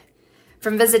COVID-19.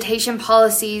 From visitation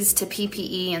policies to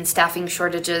PPE and staffing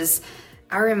shortages,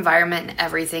 our environment and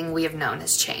everything we have known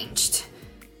has changed.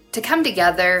 To come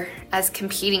together as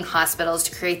competing hospitals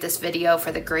to create this video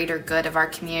for the greater good of our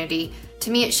community,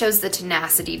 to me it shows the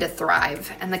tenacity to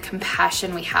thrive and the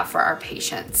compassion we have for our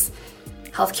patients.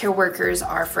 Healthcare workers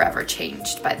are forever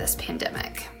changed by this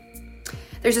pandemic.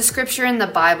 There's a scripture in the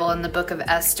Bible in the book of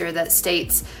Esther that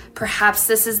states, "Perhaps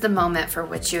this is the moment for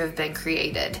which you have been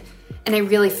created." And I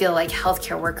really feel like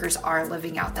healthcare workers are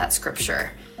living out that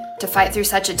scripture. To fight through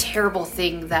such a terrible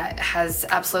thing that has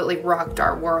absolutely rocked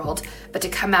our world, but to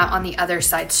come out on the other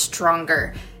side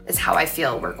stronger is how I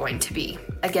feel we're going to be.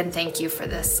 Again, thank you for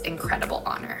this incredible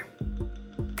honor.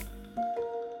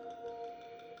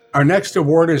 Our next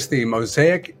award is the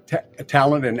Mosaic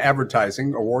Talent in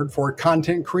Advertising Award for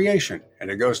Content Creation,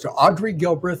 and it goes to Audrey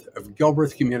Gilbreth of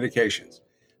Gilbreth Communications.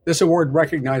 This award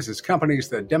recognizes companies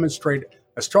that demonstrate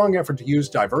a strong effort to use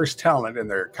diverse talent in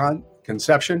their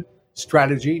conception,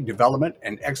 strategy, development,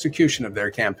 and execution of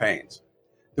their campaigns.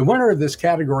 The winner of this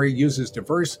category uses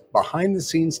diverse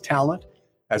behind-the-scenes talent,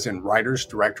 as in writers,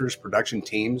 directors, production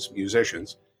teams,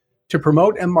 musicians, to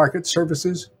promote and market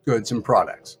services, goods, and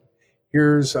products.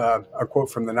 Here's a quote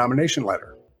from the nomination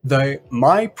letter. The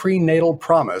My Prenatal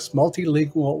Promise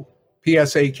multilingual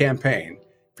PSA campaign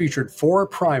featured 4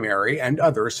 primary and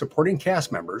other supporting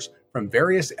cast members from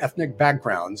various ethnic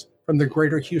backgrounds from the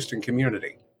greater Houston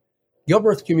community.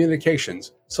 Gilbreth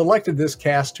Communications selected this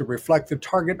cast to reflect the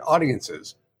target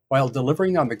audiences while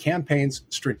delivering on the campaign's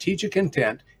strategic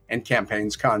intent and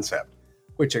campaign's concept,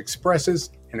 which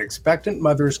expresses an expectant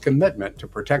mother's commitment to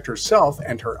protect herself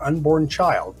and her unborn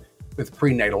child with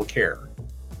prenatal care.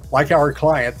 Like our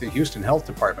client, the Houston Health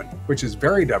Department, which is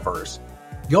very diverse,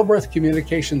 Gilbreth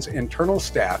Communications' internal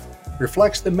staff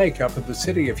reflects the makeup of the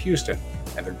city of Houston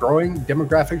and the growing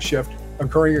demographic shift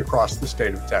occurring across the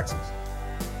state of Texas.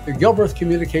 The Gilbreth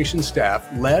Communications staff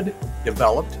led,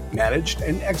 developed, managed,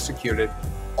 and executed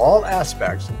all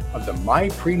aspects of the My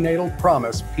Prenatal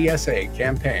Promise PSA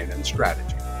campaign and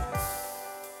strategy.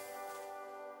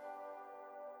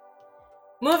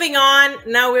 Moving on,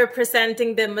 now we're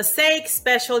presenting the Mosaic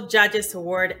Special Judges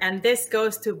Award, and this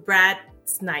goes to Brad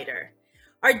Snyder.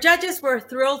 Our judges were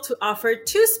thrilled to offer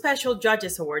 2 Special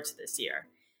Judges Awards this year.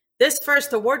 This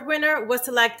first award winner was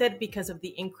selected because of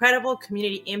the incredible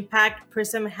community impact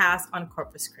PRISM has on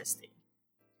Corpus Christi.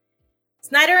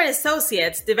 Snyder and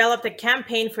Associates developed a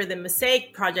campaign for the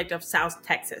Mosaic Project of South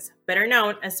Texas, better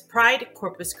known as Pride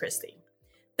Corpus Christi.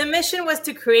 The mission was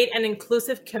to create an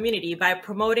inclusive community by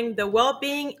promoting the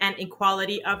well-being and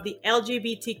equality of the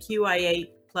LGBTQIA+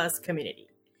 community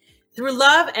through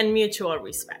love and mutual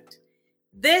respect.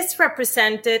 This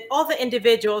represented all the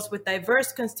individuals with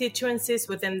diverse constituencies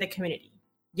within the community: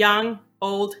 young,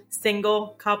 old,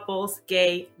 single, couples,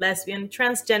 gay, lesbian,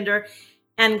 transgender,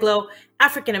 Anglo,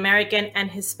 African American,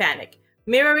 and Hispanic,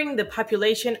 mirroring the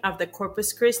population of the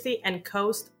Corpus Christi and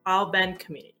Coast All-Bend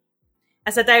community.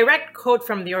 As a direct quote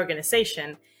from the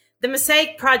organization, the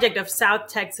Mosaic Project of South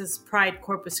Texas Pride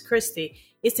Corpus Christi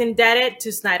is indebted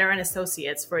to Snyder and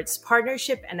Associates for its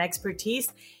partnership and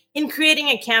expertise in creating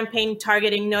a campaign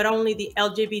targeting not only the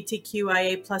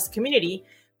LGBTQIA+ community,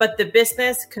 but the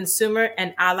business, consumer,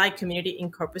 and ally community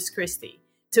in Corpus Christi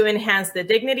to enhance the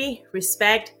dignity,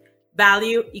 respect,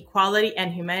 value, equality,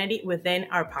 and humanity within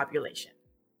our population.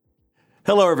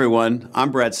 Hello, everyone.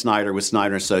 I'm Brad Snyder with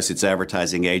Snyder Associates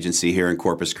Advertising Agency here in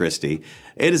Corpus Christi.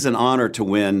 It is an honor to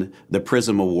win the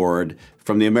PRISM Award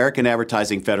from the American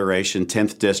Advertising Federation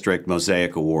 10th District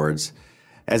Mosaic Awards.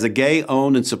 As a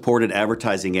gay-owned and supported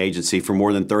advertising agency for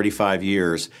more than 35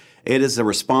 years, it is a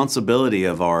responsibility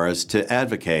of ours to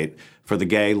advocate for the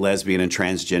gay, lesbian, and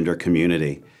transgender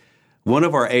community. One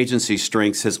of our agency's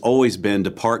strengths has always been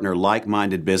to partner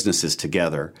like-minded businesses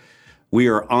together. We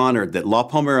are honored that La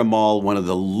Palmera Mall, one of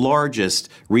the largest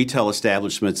retail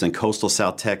establishments in coastal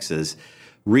South Texas,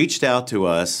 reached out to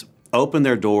us, opened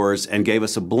their doors, and gave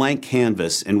us a blank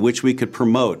canvas in which we could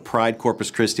promote Pride Corpus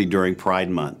Christi during Pride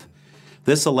Month.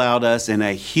 This allowed us in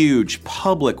a huge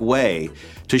public way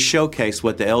to showcase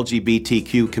what the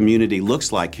LGBTQ community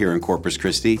looks like here in Corpus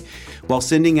Christi, while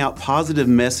sending out positive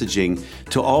messaging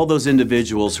to all those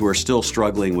individuals who are still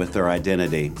struggling with their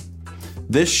identity.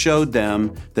 This showed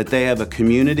them that they have a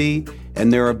community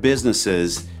and there are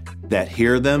businesses that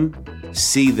hear them,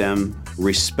 see them,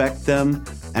 respect them,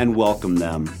 and welcome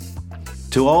them.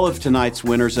 To all of tonight's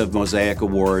winners of Mosaic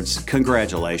Awards,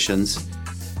 congratulations.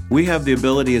 We have the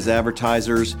ability as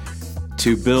advertisers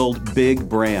to build big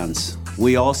brands.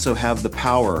 We also have the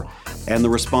power and the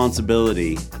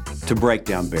responsibility to break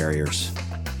down barriers.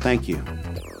 Thank you.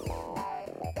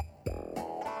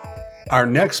 Our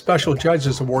next Special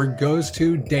Judges Award goes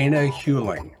to Dana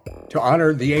Hewling to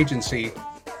honor the agency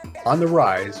On the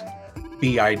Rise,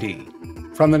 BID.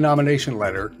 From the nomination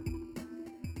letter,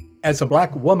 as a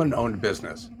Black woman-owned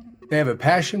business, they have a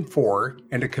passion for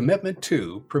and a commitment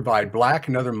to provide Black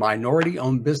and other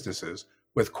minority-owned businesses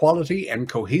with quality and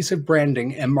cohesive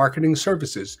branding and marketing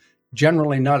services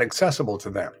generally not accessible to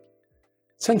them.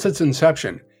 Since its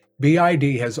inception,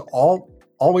 BID has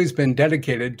always been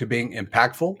dedicated to being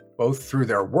impactful, both through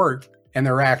their work and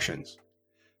their actions.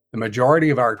 The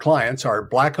majority of our clients are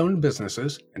Black-owned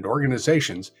businesses and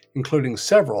organizations, including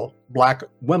several Black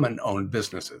women-owned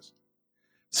businesses.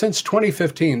 Since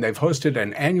 2015, they've hosted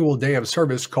an annual day of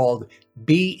service called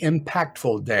Be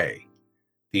Impactful Day.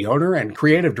 The owner and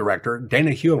creative director,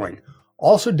 Dana Hewling,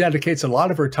 also dedicates a lot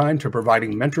of her time to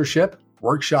providing mentorship,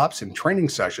 workshops, and training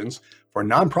sessions for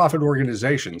nonprofit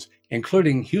organizations,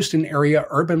 including Houston Area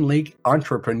Urban League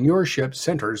Entrepreneurship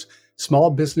Center's Small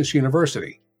Business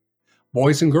University,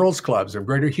 Boys and Girls Clubs of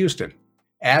Greater Houston,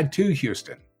 Add to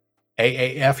Houston,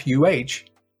 AAFUH,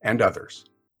 and others.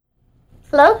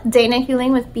 Hello, Dana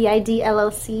Hewling with BID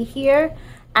LLC here,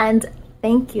 and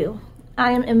thank you.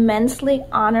 I am immensely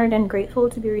honored and grateful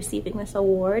to be receiving this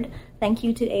award. Thank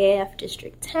you to AAF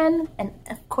District 10, and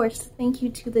of course, thank you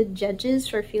to the judges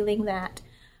for feeling that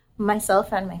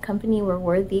myself and my company were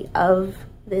worthy of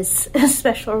this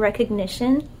special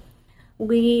recognition.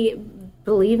 We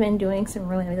believe in doing some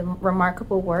really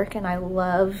remarkable work, and I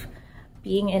love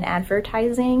being in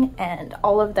advertising and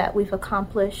all of that we've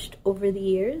accomplished over the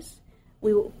years.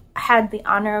 We had the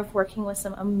honor of working with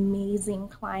some amazing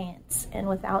clients, and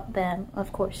without them,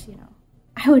 of course,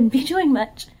 I wouldn't be doing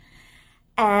much.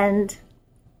 And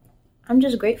I'm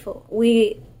just grateful.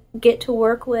 We get to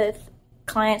work with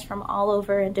clients from all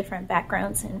over in different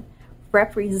backgrounds and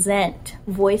represent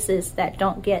voices that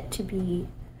don't get to be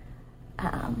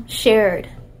shared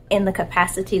in the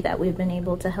capacity that we've been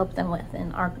able to help them with.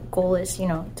 And our goal is,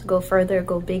 to go further,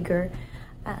 go bigger,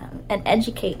 and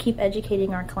keep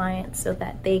educating our clients so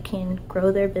that they can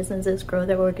grow their businesses, grow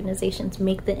their organizations,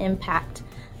 make the impact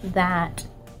that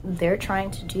they're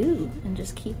trying to do and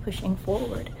just keep pushing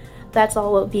forward. That's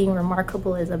all what being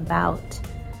remarkable is about.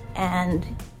 And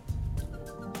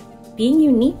being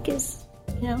unique is,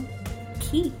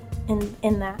 key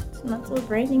in that. And that's what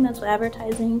branding, that's what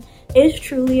advertising is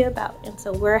truly about. And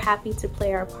so we're happy to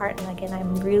play our part. And again,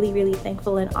 I'm really, really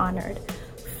thankful and honored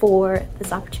for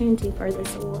this opportunity for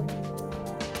this award.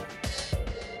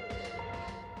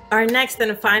 Our next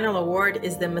and final award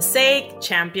is the Mosaic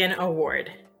Champion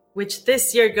Award, which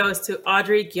this year goes to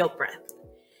Audrey Gilbreth.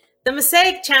 The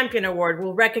Mosaic Champion Award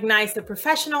will recognize the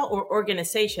professional or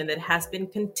organization that has been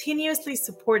continuously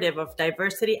supportive of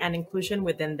diversity and inclusion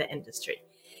within the industry.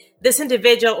 This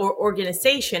individual or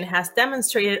organization has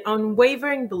demonstrated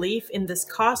unwavering belief in this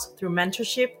cause through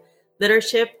mentorship,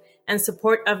 leadership, and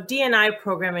support of D&I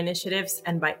program initiatives,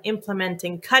 and by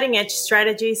implementing cutting-edge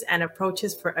strategies and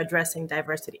approaches for addressing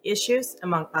diversity issues,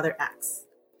 among other acts.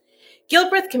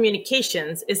 Gilbreth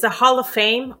Communications is a Hall of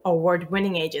Fame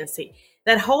award-winning agency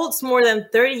that holds more than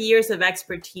 30 years of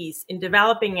expertise in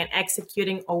developing and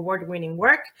executing award-winning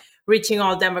work, reaching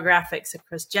all demographics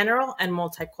across general and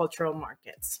multicultural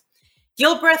markets.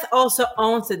 Gilbreth also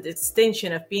owns the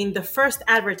distinction of being the first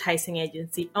advertising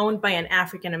agency owned by an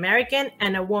African American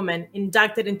and a woman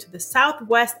inducted into the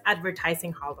Southwest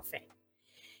Advertising Hall of Fame.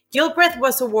 Gilbreth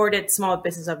was awarded Small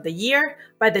Business of the Year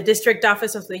by the District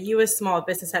Office of the U.S. Small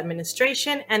Business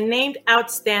Administration and named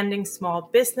Outstanding Small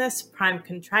Business Prime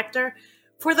Contractor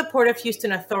for the Port of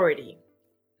Houston Authority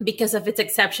because of its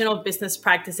exceptional business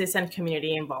practices and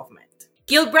community involvement.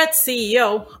 Gilbreth's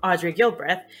CEO, Audrey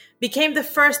Gilbreth, became the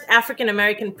first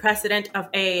African-American president of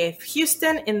AAF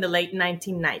Houston in the late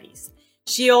 1990s.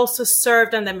 She also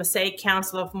served on the Mosaic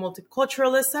Council of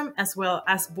Multiculturalism, as well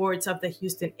as boards of the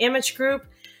Houston Image Group,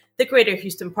 the Greater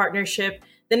Houston Partnership,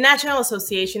 the National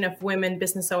Association of Women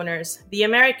Business Owners, the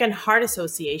American Heart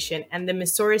Association, and the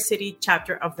Missouri City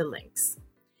chapter of the Lynx.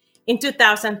 In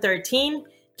 2013,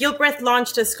 Gilbreth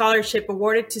launched a scholarship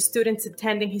awarded to students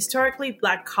attending historically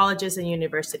Black colleges and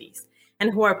universities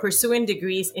and who are pursuing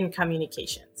degrees in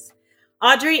communications.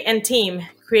 Audrey and team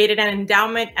created an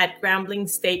endowment at Grambling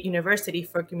State University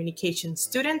for communication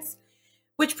students,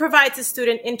 which provides a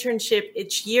student internship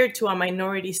each year to a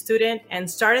minority student,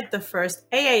 and started the first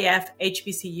AAF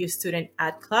HBCU Student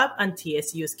Ad Club on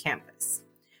TSU's campus.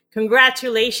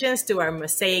 Congratulations to our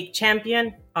Mosaic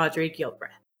champion, Audrey Gilbreth.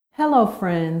 Hello,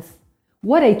 friends.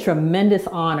 What a tremendous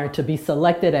honor to be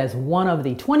selected as one of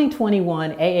the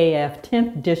 2021 AAF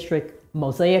 10th District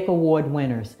Mosaic Award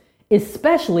winners,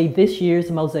 especially this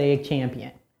year's Mosaic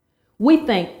champion. We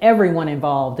thank everyone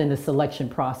involved in the selection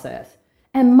process,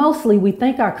 and mostly we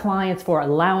thank our clients for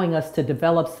allowing us to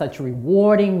develop such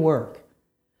rewarding work.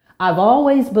 I've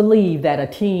always believed that a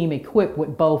team equipped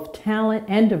with both talent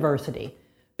and diversity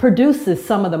produces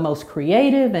some of the most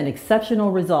creative and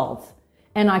exceptional results,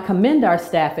 and I commend our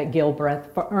staff at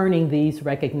Gilbreth for earning these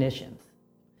recognitions.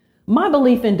 My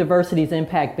belief in diversity's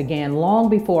impact began long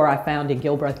before I founded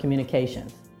Gilbreth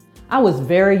Communications. I was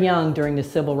very young during the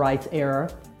civil rights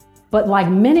era, but like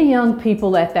many young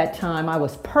people at that time, I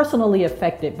was personally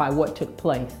affected by what took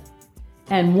place.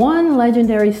 And one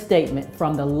legendary statement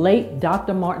from the late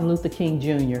Dr. Martin Luther King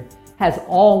Jr. has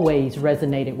always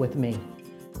resonated with me.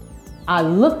 I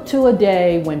look to a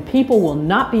day when people will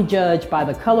not be judged by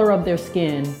the color of their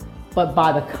skin, but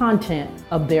by the content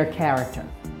of their character.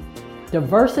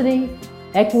 Diversity,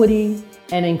 equity,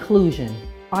 and inclusion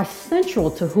are central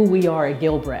to who we are at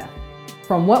Gilbreth.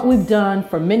 From what we've done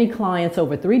for many clients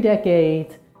over 3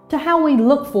 decades, to how we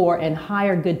look for and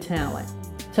hire good talent,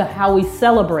 to how we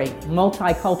celebrate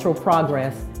multicultural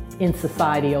progress in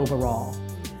society overall.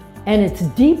 And it's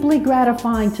deeply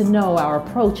gratifying to know our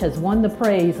approach has won the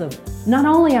praise of not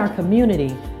only our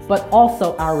community, but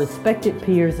also our respected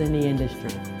peers in the industry.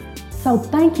 So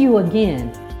thank you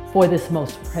again for this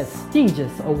most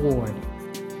prestigious award.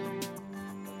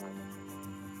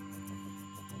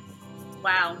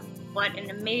 Wow, what an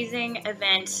amazing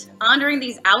event, honoring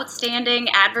these outstanding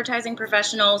advertising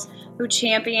professionals who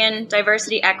champion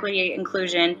diversity, equity,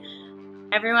 inclusion.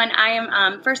 Everyone, I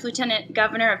am First Lieutenant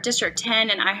Governor of District 10,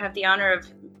 and I have the honor of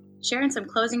sharing some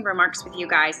closing remarks with you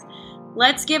guys.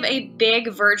 Let's give a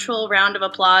big virtual round of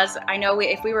applause. I know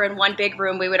if we were in one big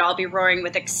room, we would all be roaring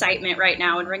with excitement right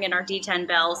now and ringing our D10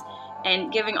 bells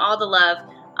and giving all the love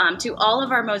to all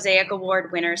of our Mosaic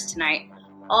Award winners tonight.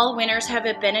 All winners have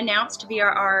been announced via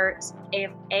our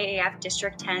AAF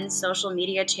District 10 social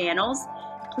media channels.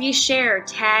 Please share,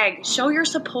 tag, show your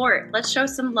support. Let's show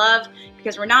some love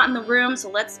because we're not in the room, so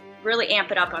let's really amp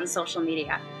it up on social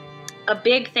media. A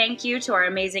big thank you to our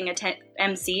amazing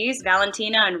MCs,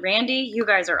 Valentina and Randy. You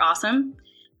guys are awesome.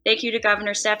 Thank you to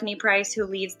Governor Stephanie Price, who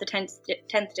leads the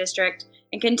 10th District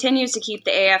and continues to keep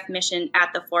the AAF mission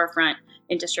at the forefront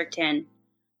in District 10.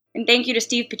 And thank you to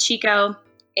Steve Pacheco,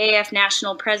 AAF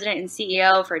National President and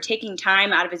CEO, for taking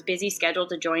time out of his busy schedule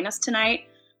to join us tonight.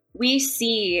 We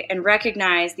see and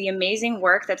recognize the amazing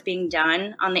work that's being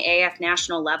done on the AAF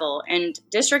national level, and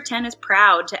District 10 is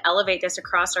proud to elevate this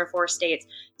across our 4 states,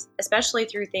 especially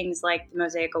through things like the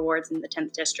Mosaic Awards in the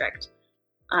 10th District.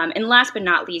 And last but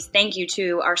not least, thank you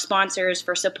to our sponsors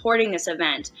for supporting this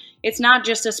event. It's not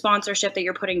just a sponsorship that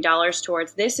you're putting dollars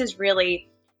towards. This is really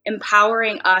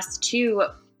empowering us to,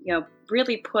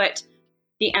 really put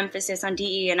the emphasis on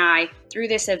DE&I through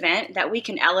this event, that we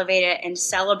can elevate it and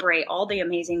celebrate all the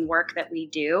amazing work that we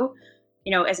do.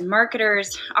 As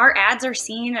marketers, our ads are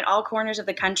seen at all corners of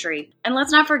the country. And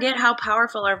let's not forget how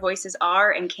powerful our voices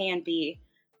are and can be.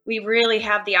 We really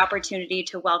have the opportunity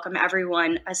to welcome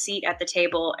everyone a seat at the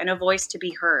table and a voice to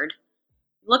be heard.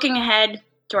 Looking ahead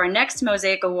to our next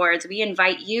Mosaic Awards, we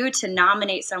invite you to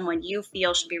nominate someone you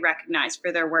feel should be recognized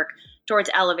for their work towards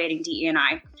elevating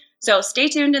DE&I. So stay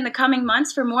tuned in the coming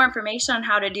months for more information on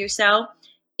how to do so.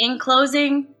 In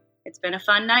closing, it's been a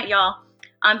fun night, y'all.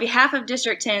 On behalf of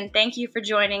District 10, thank you for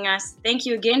joining us. Thank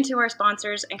you again to our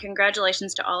sponsors, and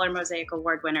congratulations to all our Mosaic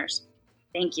Award winners.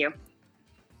 Thank you.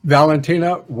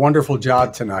 Valentina, wonderful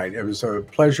job tonight. It was a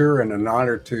pleasure and an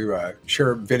honor to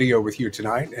share video with you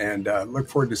tonight, and look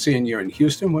forward to seeing you in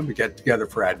Houston when we get together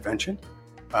for Advention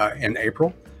in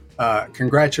April.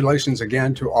 Congratulations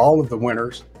again to all of the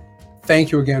winners.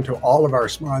 Thank you again to all of our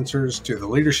sponsors, to the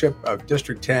leadership of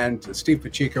District 10, to Steve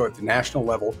Pacheco at the national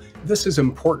level. This is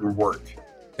important work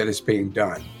that is being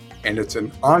done, and it's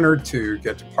an honor to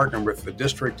get to partner with the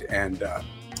district and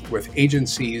with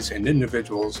agencies and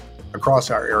individuals across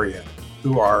our area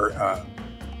who are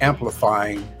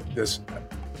amplifying this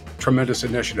tremendous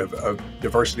initiative of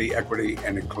diversity, equity,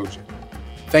 and inclusion.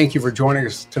 Thank you for joining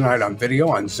us tonight on video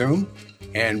on Zoom,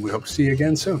 and we hope to see you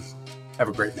again soon. Have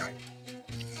a great night.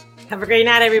 Have a great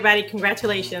night, everybody.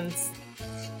 Congratulations.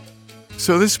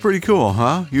 So this is pretty cool,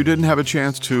 huh? You didn't have a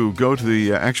chance to go to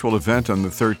the actual event on the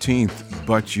 13th,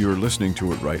 but you're listening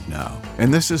to it right now.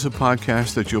 And this is a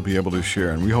podcast that you'll be able to share,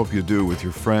 and we hope you do, with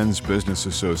your friends, business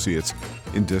associates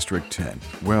in District 10.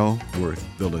 Well worth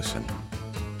the listen.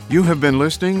 You have been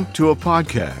listening to a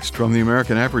podcast from the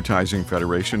American Advertising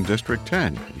Federation, District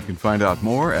 10. You can find out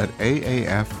more at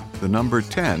aaf10.org.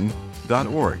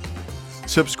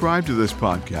 Subscribe to this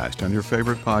podcast on your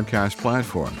favorite podcast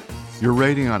platform. Your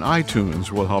rating on iTunes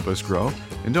will help us grow,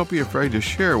 and don't be afraid to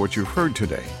share what you've heard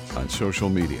today on social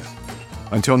media.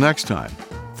 Until next time,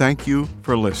 thank you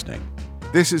for listening.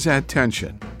 This is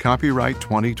Attention, copyright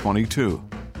 2022.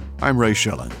 I'm Ray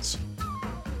Schillens.